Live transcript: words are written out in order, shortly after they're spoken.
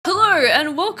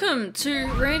and welcome to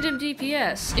Random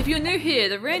DPS. If you're new here,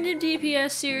 the Random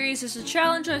DPS series is a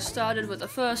challenge I started with the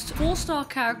first 4-star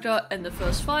character and the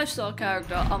first 5-star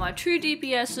character are my 2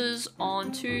 DPSs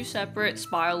on 2 separate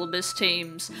Spiral Abyss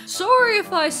teams. Sorry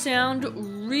if I sound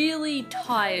really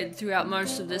tired throughout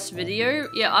most of this video.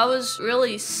 Yeah, I was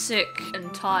really sick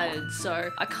and tired, so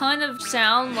I kind of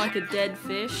sound like a dead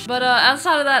fish. But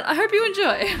outside of that, I hope you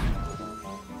enjoy.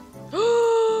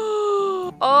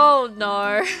 Oh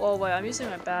no. Oh wait, I'm using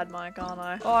my bad mic, aren't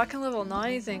I? Oh, I can level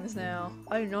 90 things now.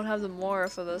 I do not have the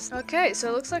Mora for this. Okay, so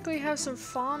it looks like we have some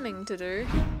farming to do.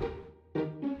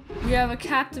 We have a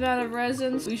capped amount of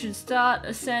resins. We should start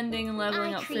ascending and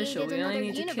leveling up Fischl. We only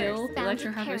need to kill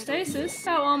electrohypostasis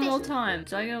about 1 more time.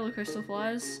 Did I get all the crystal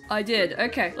flies? I did.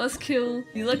 Okay, let's kill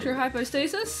the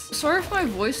electrohypostasis. Sorry if my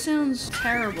voice sounds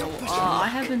terrible. I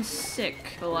have been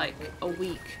sick for like a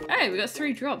week. Hey, we got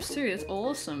 3 drops too. That's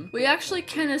awesome. We actually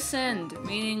can ascend,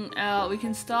 meaning we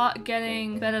can start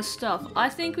getting better stuff. I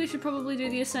think we should probably do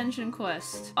the ascension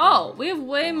quest. Oh, we have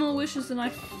way more wishes than I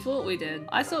thought we did.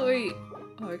 I thought we...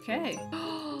 Okay.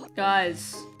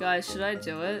 Guys, should I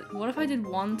do it? What if I did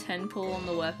 1 10 pull on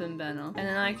the weapon banner? And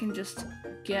then I can just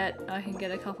get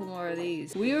a couple more of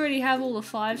these. We already have all the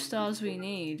 5 stars we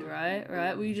need, right?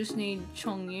 Right? We just need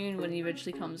Chongyun when he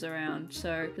eventually comes around.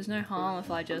 So there's no harm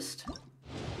if I just...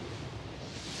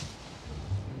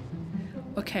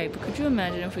 Okay, but could you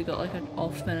imagine if we got like an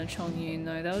off-banner Chongyun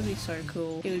though? That would be so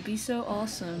cool. It would be so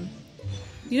awesome.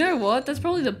 You know what? That's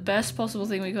probably the best possible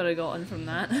thing we could have gotten from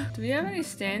that. Do we have any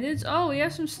standards? Oh, we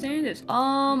have some standards.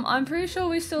 I'm pretty sure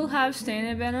we still have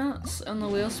standard banners on the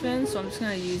wheel spin, so I'm just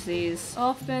gonna use these.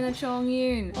 Off banner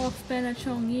Chongyun. Off banner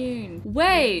Chongyun.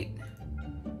 Wait!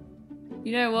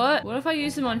 You know what? What if I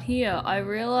use them on here? I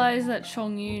realize that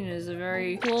Chongyun is a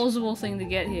very plausible thing to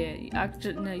get here.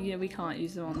 Actually, no, yeah, we can't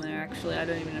use them on there, actually. I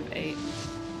don't even have 8.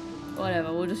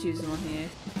 Whatever, we'll just use them on here.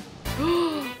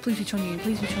 Please be Chongyun,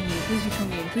 please be Chongyun, please be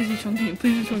Chongyun, please be Chongyun,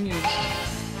 please be Chongyun.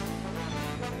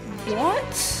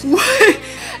 What? What?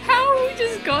 How have we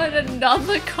just got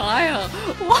another Kaeya?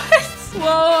 What?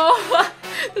 Whoa!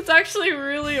 That's actually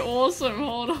really awesome.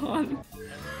 Hold on.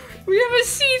 We have a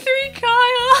C3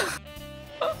 Kaeya!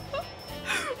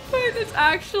 Wait, that's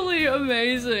actually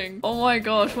amazing. Oh my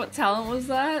gosh, what talent was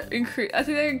that? I think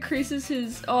that increases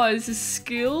his... Oh, is his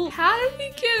skill? How did we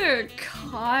get a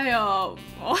Kaeya?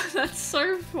 Oh, that's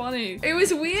so funny. It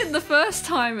was weird the first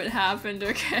time it happened,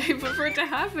 okay? But for it to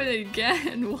happen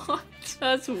again, what?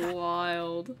 That's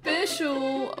wild.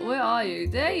 Fischl, where are you?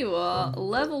 There you are.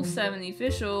 Level 70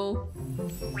 Fischl.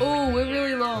 Oh, we're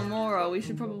really low on Mora. We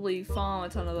should probably farm a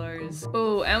ton of those.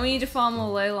 Oh, and we need to farm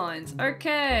more ley lines.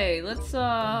 Okay, let's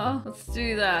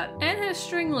do that. And her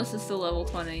stringless is still level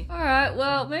 20. Alright,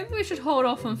 well, maybe we should hold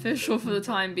off on Fischl for the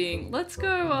time being. Let's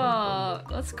go,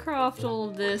 let's craft all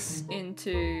of this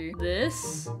into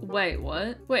this. Wait,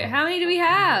 what? Wait, how many do we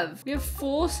have? We have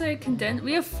 4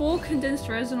 we have 4 condensed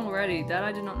resin already. That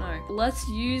I did not know. Let's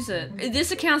use it.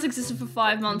 This account's existed for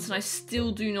 5 months and I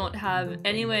still do not have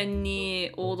anywhere near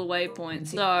all the waypoints.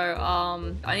 So,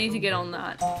 I need to get on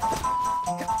that.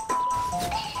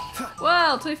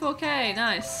 Wow, 24k,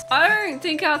 nice. I don't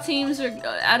think our teams are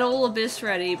at all Abyss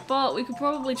ready, but we could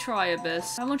probably try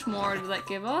Abyss. How much more did that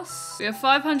give us? We have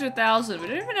 500,000. We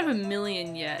don't even have 1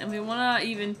 million yet, and we want to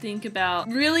even think about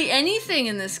really anything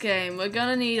in this game. We're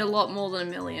gonna need a lot more than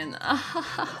 1 million.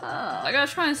 I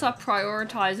gotta try and start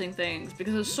prioritizing things,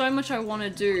 because there's so much I want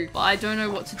to do, but I don't know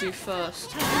what to do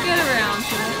first. We'll get around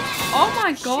to it. Oh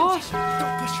my gosh!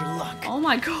 Don't push your luck. Oh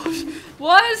my gosh!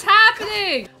 What is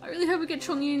happening? I really hope we get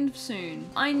Chongyun soon.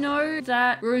 I know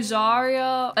that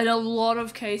Rosaria, in a lot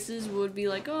of cases, would be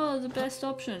like, oh, the best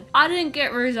option. I didn't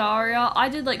get Rosaria. I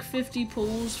did like 50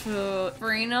 pulls for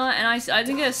Farina, and I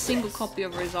didn't get a single copy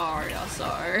of Rosaria,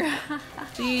 so...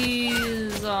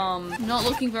 She's, not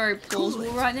looking very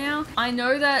plausible right now. I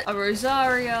know that a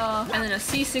Rosaria and then a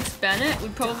C6 Bennett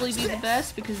would probably be the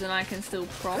best, because then I can still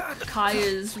proc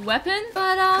Kaeya's weapon.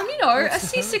 But, you know, a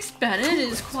C6 Bennett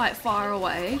is quite far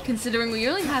away, considering we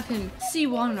only have him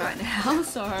C1 right now,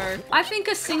 so I think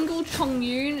a single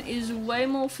Chongyun is way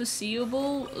more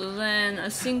foreseeable than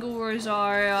a single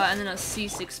Rosaria and then a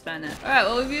C6 Bennett. Alright,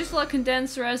 well, we've used a lot of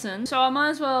condensed resin, so I might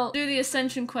as well do the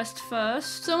Ascension quest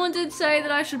first. Someone did say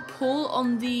that I should pull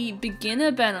on the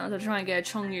beginner banner to try and get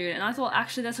a Chongyun, and I thought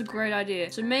actually that's a great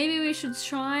idea. So maybe we should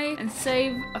try and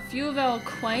save a few of our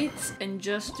quaints and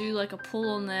just do like a pull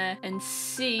on there and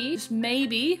see, just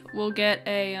maybe we'll get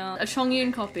a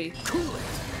Chongyun copy.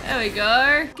 There we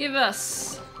go. Give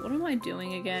us... What am I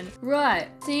doing again? Right.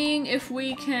 Seeing if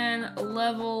we can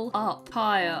level up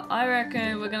Kaeya. I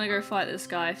reckon we're gonna go fight this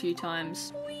guy a few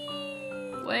times.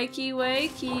 Whee! Wakey,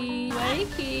 wakey,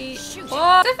 wakey.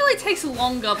 Oh, it definitely takes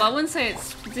longer, but I wouldn't say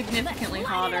it's significantly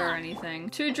harder or anything.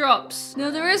 2 drops.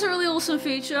 Now, there is a really awesome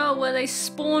feature where they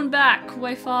spawn back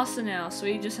way faster now, so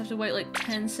you just have to wait like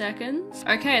 10 seconds.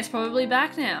 Okay, it's probably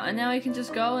back now, and now you can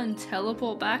just go and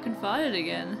teleport back and fight it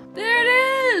again. There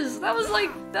it is! That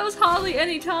was hardly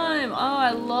any time. Oh,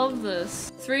 I love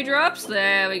this. 3 drops?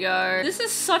 There we go. This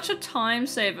is such a time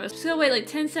saver. Just gotta wait like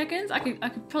 10 seconds. I could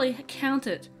probably count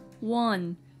it.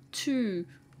 1, 2,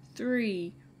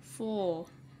 3, 4,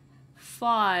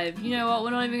 5. You know what?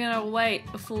 We're not even gonna wait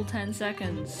a full 10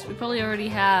 seconds. We probably already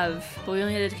have, but we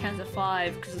only had to count to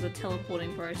 5 because of the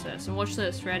teleporting process. And watch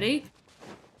this. Ready?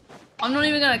 I'm not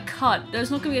even gonna cut.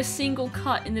 There's not gonna be a single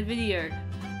cut in the video.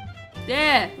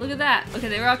 There, look at that. Okay,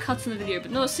 there are cuts in the video, but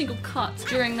not a single cut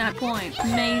during that point.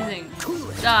 Amazing.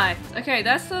 Die. Okay,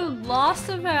 that's the last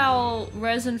of our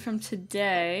resin from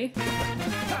today.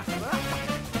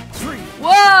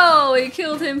 Whoa, he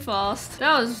killed him fast.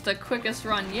 That was the quickest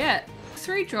run yet.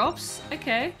 3 drops,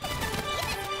 okay.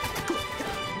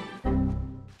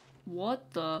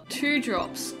 What the? 2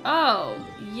 drops. Oh,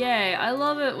 yay. I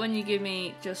love it when you give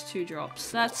me just 2 drops.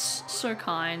 That's so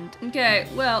kind. Okay,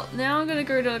 well, now I'm gonna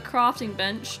go to the crafting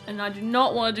bench, and I do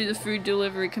not want to do the food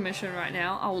delivery commission right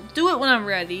now. I will do it when I'm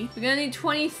ready. We're gonna need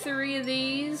 23 of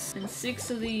these and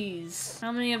 6 of these.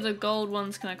 How many of the gold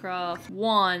ones can I craft?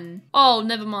 1. Oh,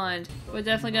 never mind. We're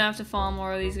definitely gonna have to farm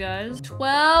more of these guys.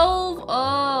 12?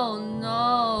 Oh,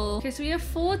 no. Okay, so we have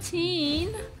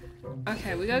 14.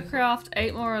 Okay, we gotta craft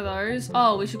 8 more of those.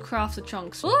 Oh, we should craft the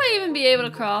chunks. Will I even be able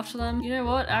to craft them? You know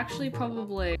what? Actually,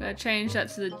 probably. I'm gonna change that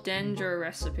to the dendro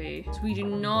recipe. So we do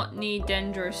not need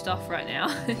dendro stuff right now.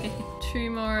 2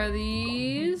 more of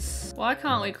these. Why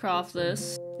can't we craft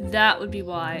this? That would be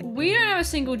why. We don't have a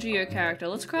single Geo character.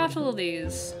 Let's craft all of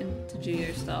these into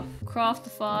Geo stuff. Craft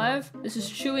the 5. This is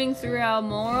chewing through our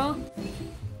Mora.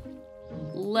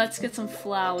 Let's get some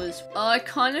flowers. I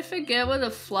kind of forget where the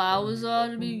flowers are,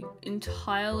 to be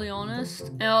entirely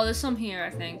honest. Oh, there's some here, I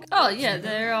think. Oh, yeah,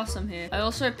 there are some here. I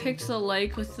also picked the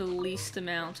lake with the least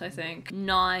amount, I think.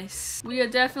 Nice. We are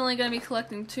definitely going to be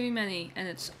collecting too many, and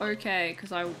it's okay,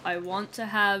 because I want to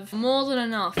have more than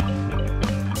enough.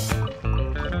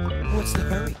 What's the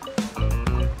hurry?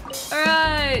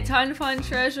 Alright, time to find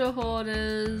treasure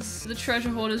hoarders. The treasure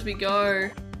hoarders we go.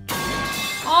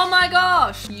 Oh my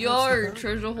gosh! Yo,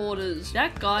 treasure hoarders.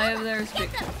 That guy over there is a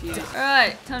bit confused.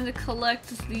 Alright, time to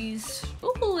collect these.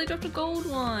 Ooh, they dropped a gold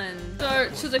one. So,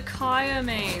 to the Kaeya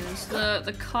mains,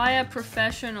 the Kaeya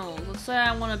professionals. Let's say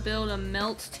I want to build a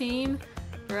melt team.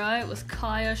 Right, with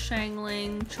Kaeya,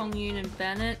 Shangling, Chongyun, and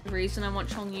Bennett. The reason I want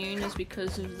Chongyun is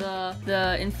because of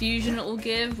the infusion it will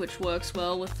give, which works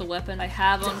well with the weapon I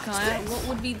have on Kaeya. What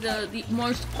would be the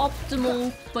most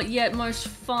optimal, but yet most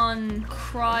fun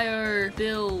cryo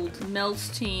build melts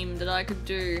team that I could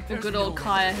do for good old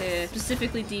Kaeya here?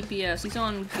 Specifically DPS. He's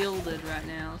on Gilded right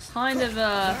now. It's kind of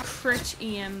a crit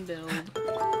EM build.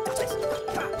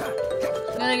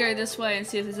 I'm gonna go this way and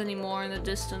see if there's any more in the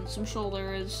distance. I'm sure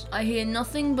there is. I hear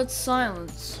nothing but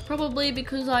silence. Probably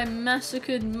because I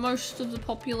massacred most of the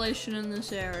population in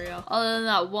this area. Other than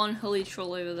that 1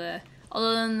 Halitral over there.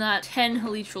 Other than that, 10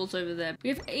 Halitrals over there. We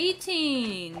have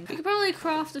 18! We could probably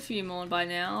craft a few more by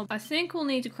now. I think we'll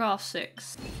need to craft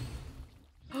 6.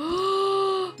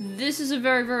 This is a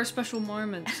very, very special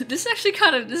moment. This is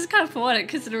kind of poetic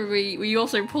considering we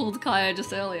also pulled Kaeya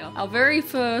just earlier. Our very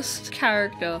first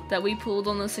character that we pulled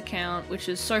on this account, which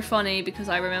is so funny because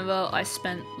I remember I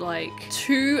spent like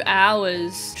 2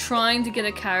 hours trying to get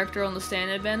a character on the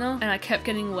standard banner and I kept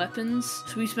getting weapons.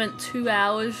 So we spent 2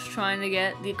 hours trying to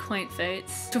get the Quaint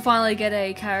Fates to finally get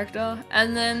a character.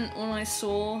 And then when I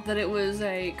saw that it was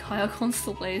a Kaeya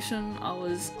constellation, I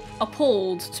was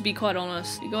appalled, to be quite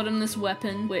honest. We got him this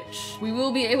weapon, which we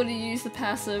will be able to use the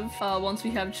passive once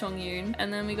we have Chongyun.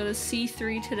 And then we got a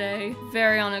C3 today.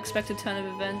 Very unexpected turn of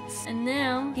events. And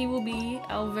now he will be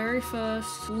our very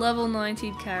first level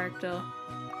 90 character.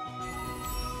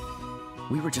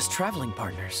 We were just traveling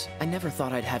partners. I never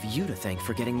thought I'd have you to thank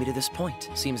for getting me to this point.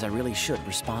 Seems I really should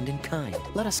respond in kind.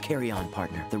 Let us carry on,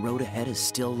 partner. The road ahead is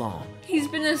still long. He's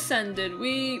been ascended.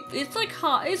 It's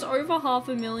over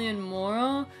 500,000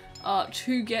 Mora.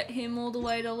 To get him all the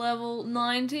way to level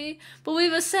 90, but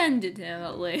we've ascended him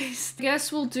at least. I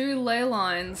guess we'll do ley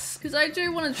lines, because I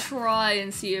do want to try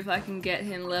and see if I can get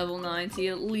him level 90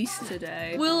 at least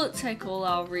today. Will it take all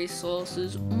our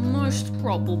resources? Most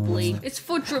probably. It's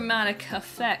for dramatic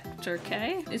effect,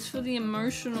 okay? It's for the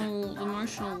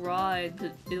emotional ride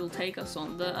that it'll take us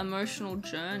on, the emotional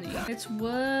journey. It's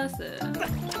worth it.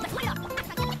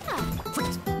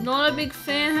 Not a big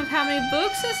fan of how many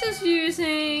books this is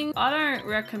using. I don't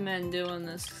recommend doing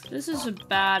this. This is a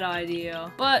bad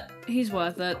idea, but he's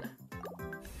worth it.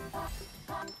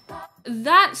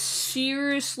 That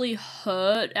seriously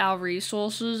hurt our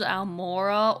resources, our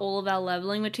Mora, all of our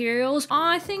leveling materials.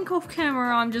 I think off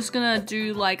camera I'm just gonna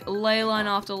do like ley line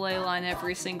after ley line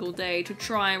every single day to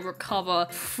try and recover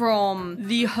from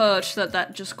the hurt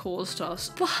that just caused us.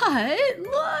 But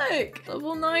look!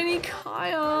 Level 90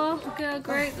 Kaeya. Look how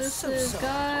great this is,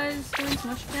 guys. Doing so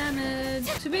much damage.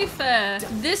 To be fair,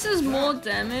 this is more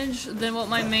damage than what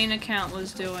my main account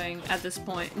was doing at this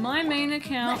point. My main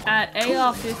account at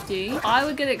AR 50, I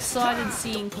would get excited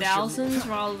seeing thousands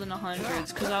rather than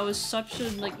hundreds because I was such a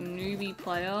like newbie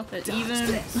player that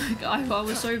even like I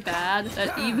was so bad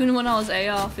that even when I was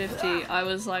AR 50 I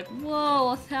was like, whoa,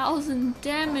 1,000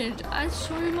 damage, that's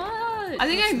so much. I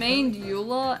think I mained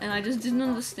Eula and I just didn't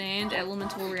understand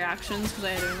elemental reactions because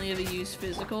I had only ever used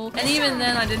physical, and even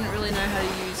then I didn't really know how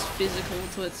to use physical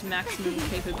to its maximum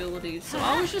capabilities, so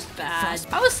I was just bad.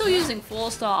 I was still using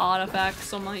 4-star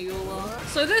artifacts on my Eula,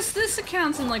 so this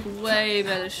account's in like way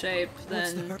better shape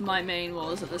than my main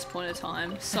was at this point in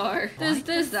time, so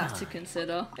there's that to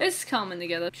consider. It's coming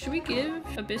together. Should we give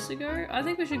Abyss a go? I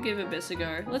think we should give Abyss a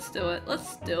go. Let's do it.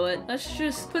 Let's do it. Let's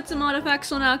just put some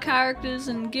artifacts on our characters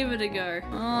and give it a go.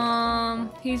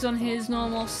 He's on his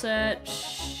normal set.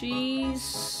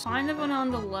 She's kind of an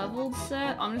under-leveled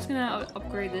set. I'm just gonna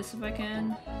upgrade this if I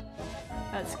can.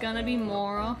 That's gonna be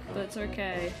Mora, but it's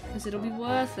okay, because it'll be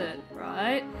worth it,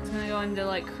 right? It's gonna go into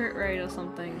like crit rate or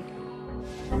something.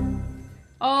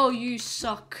 Oh, you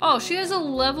suck. Oh, she has a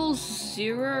level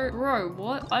 0. Bro,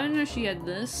 what? I didn't know she had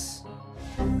this.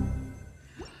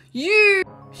 You!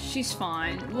 She's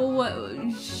fine. Well,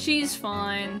 what? She's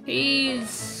fine.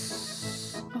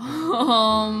 He's...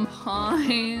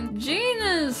 fine. Jean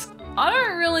is... I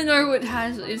don't really know what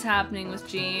is happening with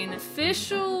Jean.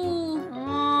 Official...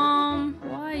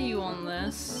 why are you on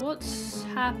this? What's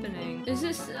happening? Is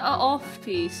this an off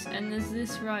piece and there's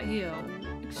this right here?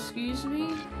 Excuse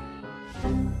me?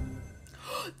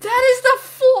 That is the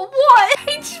what?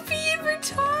 HP every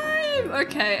time!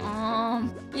 Okay,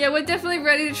 yeah, we're definitely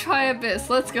ready to try Abyss.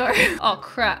 Let's go. Oh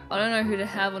crap, I don't know who to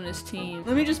have on his team.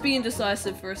 Let me just be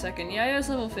indecisive for a second. Yaya's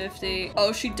level 50.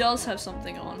 Oh, she does have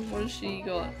something on. What has she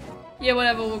got? Yeah,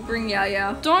 whatever, we'll bring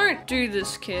Yaya. Don't do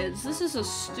this, kids. This is a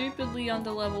stupidly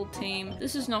underleveled team.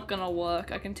 This is not gonna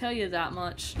work, I can tell you that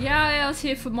much. Yaya's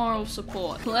here for moral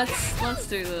support. Let's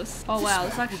do this. Oh wow,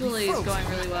 this actually is going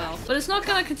really well. But it's not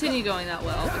gonna continue going that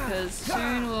well because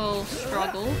soon we'll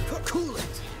struggle.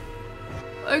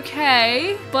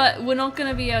 Okay, but we're not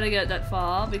gonna be able to get that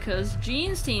far because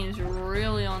Jean's team's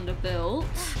really underbuilt.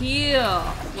 Here,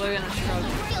 we're gonna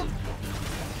struggle.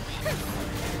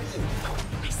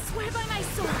 By my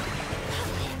sword.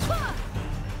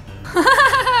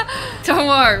 Don't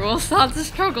worry, we'll start to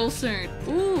struggle soon.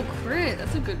 Ooh, crit,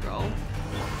 that's a good roll.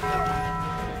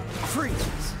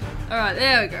 Freeze. Alright,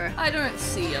 there we go. I don't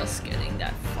see us getting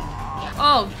that far.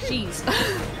 Oh, jeez.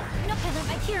 No,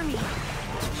 hear me.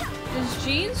 Is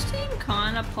Jean's team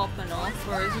kind of popping off,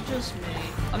 or is it just me?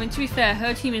 I mean, to be fair,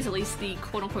 her team is at least the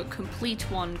quote-unquote complete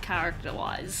one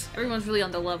character-wise. Everyone's really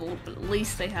underleveled, but at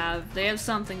least they have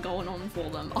something going on for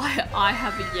them. I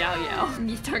have a Yao Yao.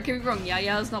 Don't get me wrong, Yao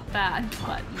Yao is not bad,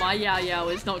 but my Yao Yao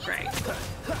is not great.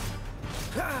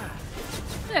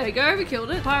 There we go, we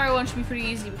killed it. Pyro one should be pretty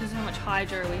easy because of how much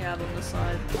Hydro we have on the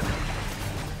side.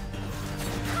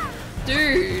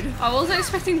 Dude, I wasn't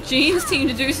expecting Jean's team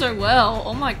to do so well.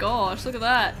 Oh my gosh, look at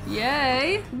that.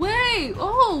 Yay. Wait,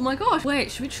 oh my gosh. Wait,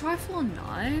 should we try floor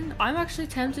 9? I'm actually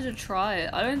tempted to try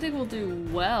it. I don't think we'll do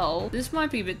well. This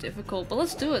might be a bit difficult, but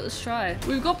let's do it. Let's try.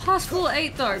 We've got past floor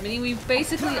 8 though, meaning we've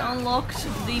basically unlocked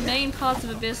the main parts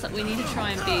of Abyss that we need to try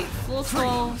and beat. Floor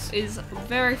 12 is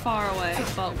very far away,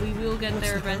 but we will get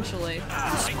there eventually.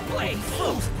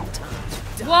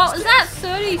 Well, is that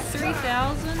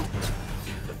 33,000?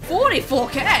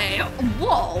 44k?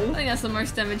 Whoa! I think that's the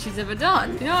most damage he's ever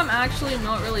done. You know, I'm actually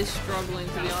not really struggling,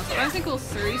 to be honest. I don't think we'll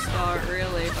 3-star it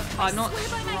really, but I'm not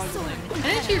struggling.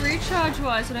 Energy recharge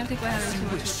wise, I don't think we're having too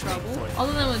much of trouble.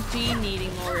 Other than with Jean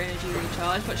needing more energy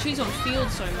recharge, but she's on field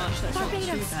so much that's not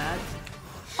too bad.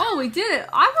 Oh, we did it!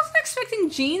 I wasn't expecting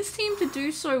Jean's team to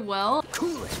do so well.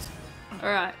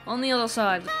 Alright, on the other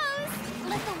side.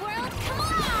 Let the world come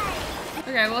alive.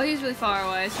 Okay, well he's really far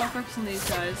away, so I'll focus on these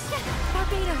guys.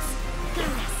 Barbados,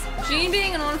 got Jean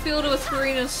being an on-fielder with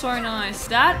Farina is so nice.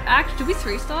 That act, did we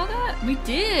 3-star that? We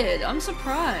did! I'm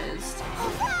surprised.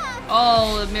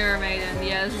 Oh, the Mirror Maiden.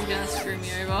 Yeah, this is gonna screw me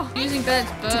over. Using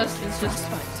Bennett's burst is just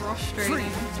frustrating.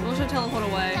 We'll should teleport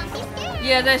away.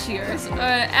 Yeah, there she goes.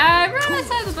 Right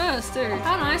outside the burst too.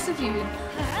 How nice of you.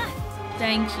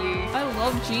 Thank you. I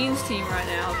love Jean's team right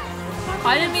now.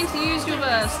 I didn't mean to use your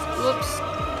burst. Whoops.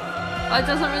 It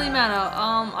doesn't really matter.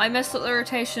 I messed up the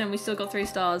rotation and we still got 3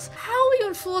 stars. How are we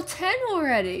on 410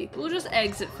 already? We'll just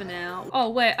exit for now. Oh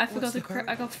wait, I forgot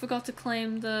to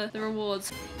claim the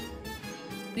rewards.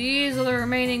 These are the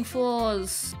remaining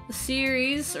floors. The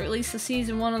series, or at least the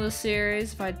season 1 of the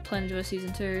series, if I plan to do a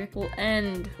season 2, will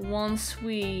end once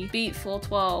we beat floor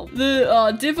 12.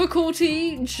 The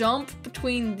difficulty jump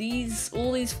between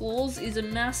all these floors is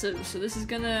massive, so this is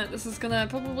gonna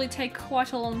probably take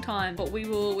quite a long time, but we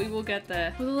will get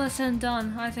there. With all that said and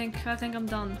done, I think I'm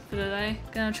done for today.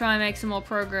 Gonna try and make some more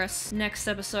progress next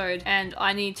episode, and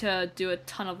I need to do a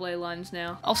ton of ley lines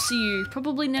now. I'll see you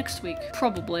probably next week.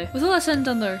 Probably. With all that said and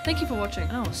done though, thank you for watching,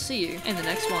 and I will see you in the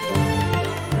next one.